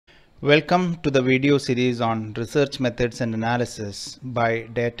Welcome to the video series on research methods and analysis by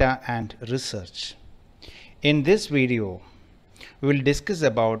data and research. In this video, we will discuss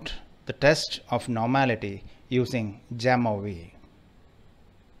about the test of normality using JAMOV.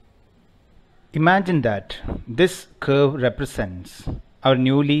 Imagine that this curve represents our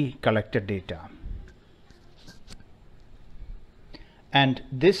newly collected data, and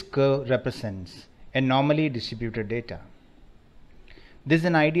this curve represents a normally distributed data. This is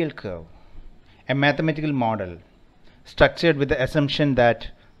an ideal curve, a mathematical model structured with the assumption that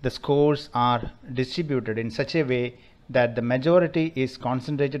the scores are distributed in such a way that the majority is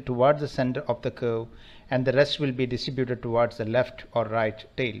concentrated towards the center of the curve and the rest will be distributed towards the left or right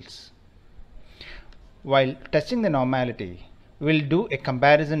tails. While testing the normality, we will do a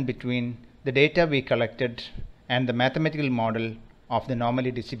comparison between the data we collected and the mathematical model of the normally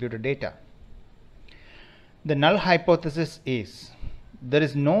distributed data. The null hypothesis is there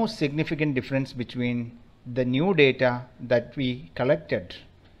is no significant difference between the new data that we collected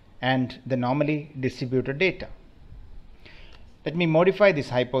and the normally distributed data. Let me modify this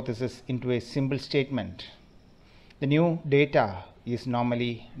hypothesis into a simple statement. The new data is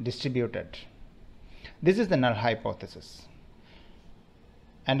normally distributed. This is the null hypothesis.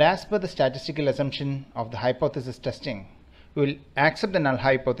 And as per the statistical assumption of the hypothesis testing, we will accept the null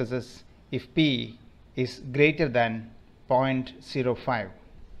hypothesis if P is greater than 0.05,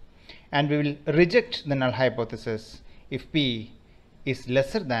 and we will reject the null hypothesis if P is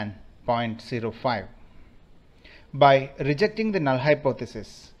lesser than 0.05. By rejecting the null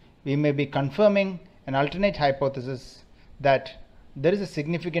hypothesis, we may be confirming an alternate hypothesis that there is a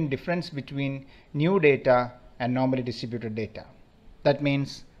significant difference between new data and normally distributed data. That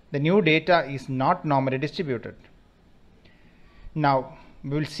means the new data is not normally distributed. Now we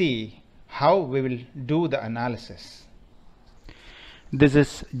will see how we will do the analysis. This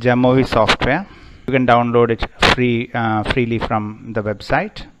is JAMOV software. You can download it freely from the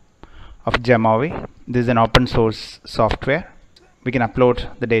website of JAMOV. This is an open source software. We can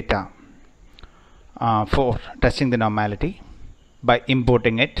upload the data for testing the normality by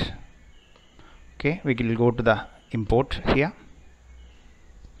importing it. Okay, we will go to the import here.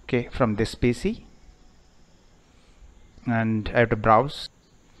 Okay, from this PC, and I have to browse.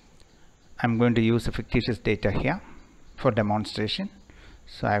 I'm going to use a fictitious data here for demonstration.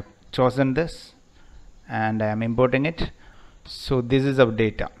 So I have chosen this and I am importing it. So this is our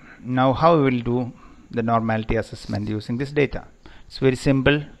data. Now how we will do the normality assessment using this data? It's very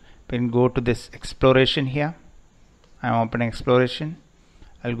simple. We can go to this exploration here. I am opening exploration.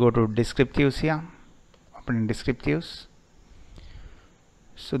 I'll go to descriptives here, opening descriptives.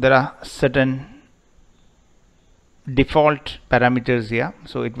 So there are certain default parameters here,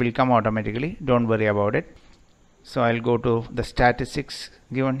 so it will come automatically, don't worry about it. So I'll go to the statistics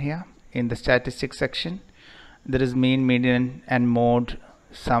given here. In the statistics section, there is mean, median and mode,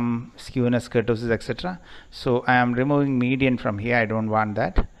 sum, skewness, kurtosis, etc. So I am removing median from here. I don't want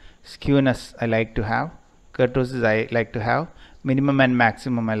that. Skewness I like to have, kurtosis I like to have, minimum and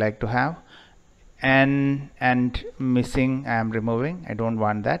maximum I like to have, and missing I am removing. I don't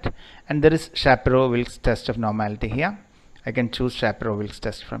want that. And there is Shapiro-Wilks test of normality here. I can choose Shapiro-Wilks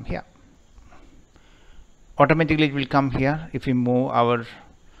test from here. Automatically it will come here if we move our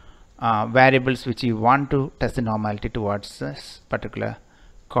variables which we want to test the normality towards this particular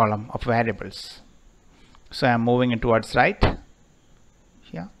column of variables. So I am moving it towards right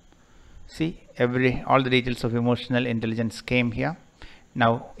here. See, all the details of emotional intelligence came here.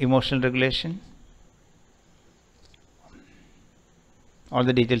 Now emotional regulation, all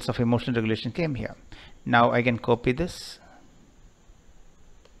the details of emotional regulation came here. Now I can copy this.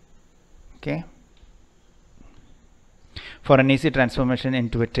 Okay. For an easy transformation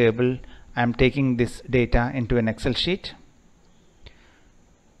into a table, I am taking this data into an Excel sheet.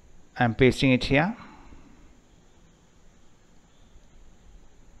 I am pasting it here.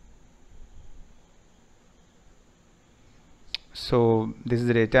 So this is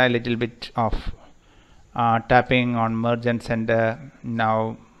the data. A little bit of tapping on merge and sender.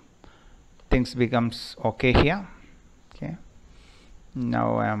 Now things becomes okay here. Okay.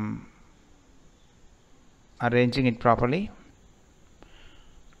 Now I am arranging it properly.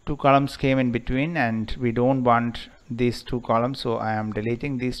 Two columns came in between and we don't want these two columns, so I am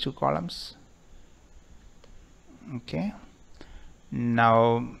deleting these two columns. Okay.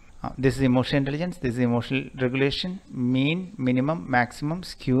 Now this is emotional intelligence, this is emotional regulation, mean, minimum, maximum,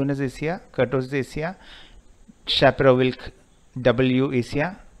 skewness is here, kurtosis is here, Shapiro-Wilks W is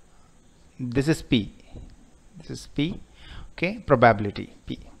here. This is P. This is P. Okay, probability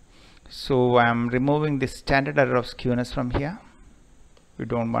P. So I am removing this standard error of skewness from here. we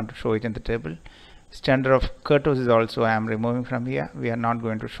don't want to show it in the table. Standard of kurtosis is also I am removing from here. We are not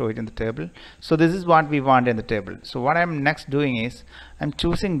going to show it in the table. So this is what we want in the table. So what I'm next doing is I'm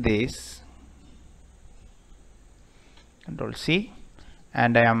choosing this, Control C,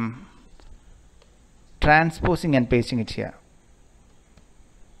 and I am transposing and pasting it here.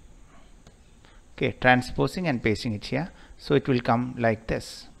 Okay, transposing and pasting it here. So it will come like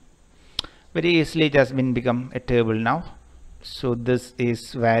this. Very easily it has been become a table now. So this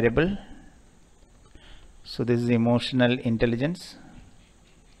is variable. So this is emotional intelligence.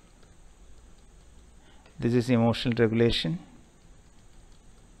 This is emotional regulation.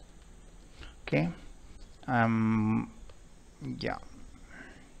 Okay. Yeah.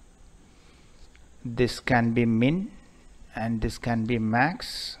 This can be min and this can be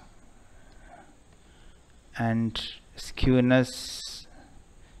max, and skewness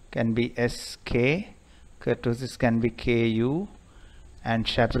can be SK, kurtosis can be KU, and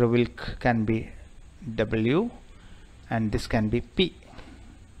Shapiro-Wilk can be W, and this can be P.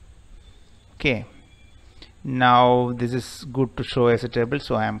 Okay, now this is good to show as a table,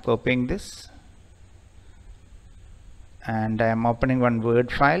 so I am copying this and I am opening one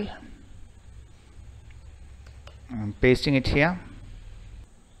Word file. I'm pasting it here.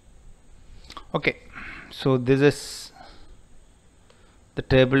 Okay, so this is the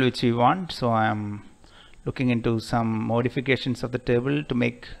table which we want. So I am looking into some modifications of the table to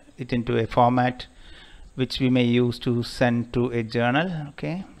make it into a format which we may use to send to a journal.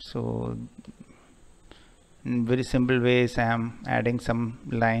 Okay, so in very simple ways I am adding some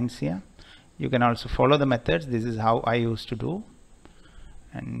lines here. You can also follow the methods. This is how I used to do,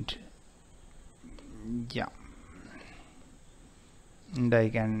 and yeah, and I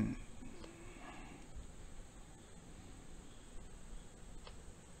can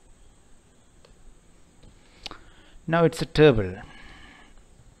now it's a table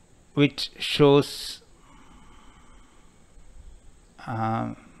which shows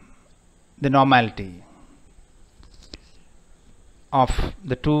the normality of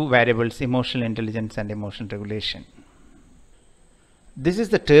the two variables, emotional intelligence and emotional regulation. This is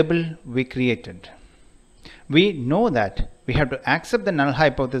the table we created. We know that we have to accept the null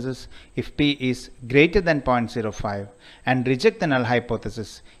hypothesis if P is greater than 0.05 and reject the null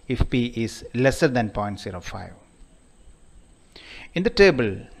hypothesis if P is lesser than 0.05. In the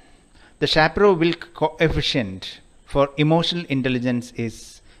table, the Shapiro-Wilk coefficient for emotional intelligence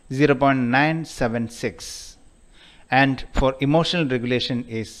is 0.976 and for emotional regulation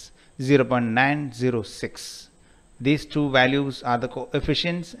is 0.906. These two values are the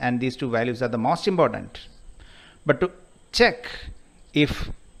coefficients, and these two values are the most important. But to check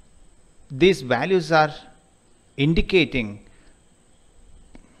if these values are indicating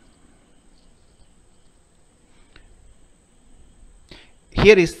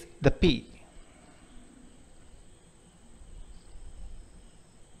here is the P.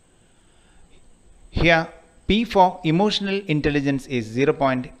 Here P for emotional intelligence is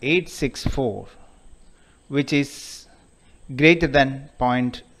 0.864, which is greater than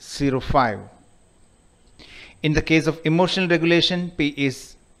 0.05. In the case of emotional regulation, P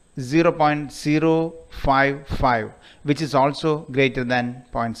is 0.055, which is also greater than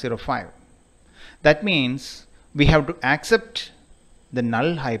 0.05. That means we have to accept the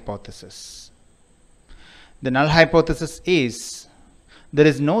null hypothesis. The null hypothesis is there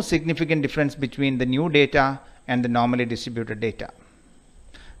is no significant difference between the new data and the normally distributed data.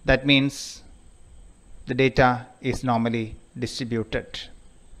 That means the data is normally distributed.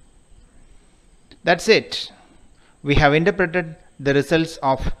 That's it. We have interpreted the results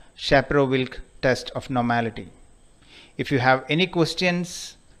of Shapiro-Wilk test of normality. If you have any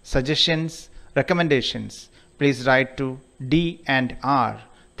questions, suggestions, recommendations, please write to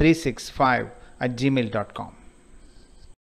d&r365@gmail.com.